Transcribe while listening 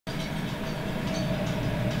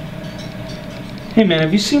Hey man,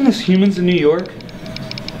 have you seen this Humans in New York?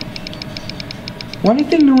 Why do you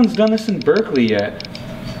think no one's done this in Berkeley yet?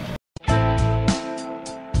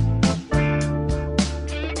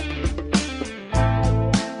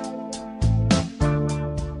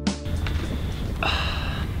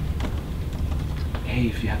 Hey,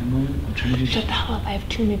 if you have a moment, I'm trying to do... Shut the hell up, I have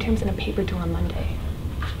 2 midterms and a paper due on Monday.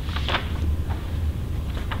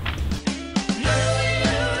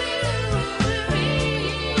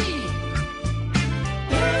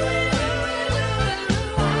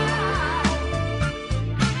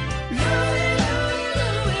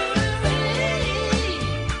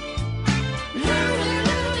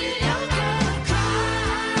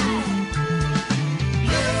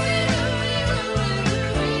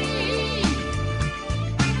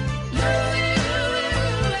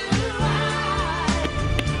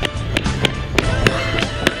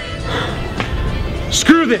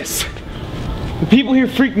 Screw this! The people here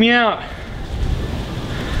freak me out.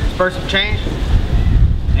 Spur some change?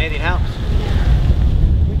 Anything helps.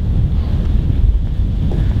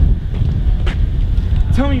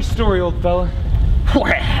 Tell me your story, old fella. Well,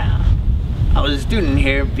 I was a student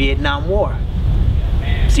here in Vietnam War.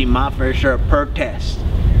 See my fair share of perk tests.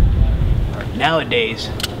 Nowadays,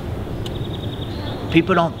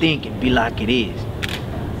 people don't think it'd be like it is,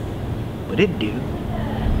 but it do.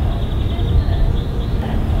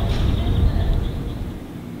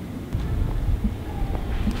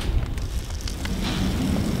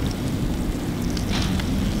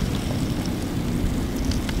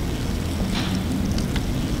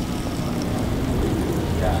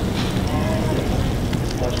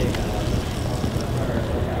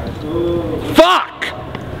 Fuck!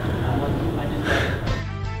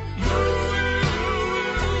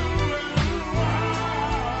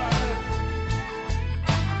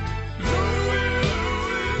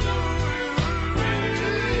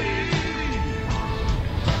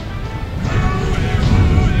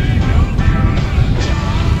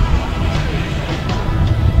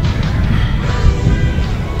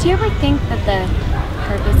 Do you ever think that the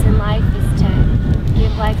purpose in life is to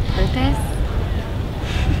give life purpose?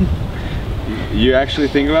 You actually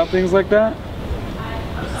think about things like that?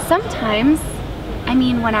 Sometimes. I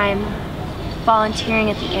mean, when I'm volunteering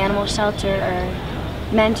at the animal shelter or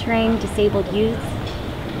mentoring disabled youth.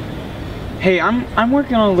 Hey, I'm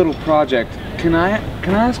working on a little project. Can I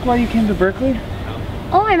ask why you came to Berkeley?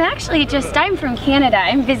 Oh, I'm from Canada.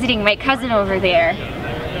 I'm visiting my cousin over there.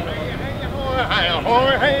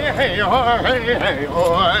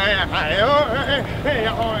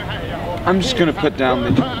 I'm just gonna put down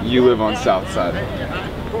that you live on South Side.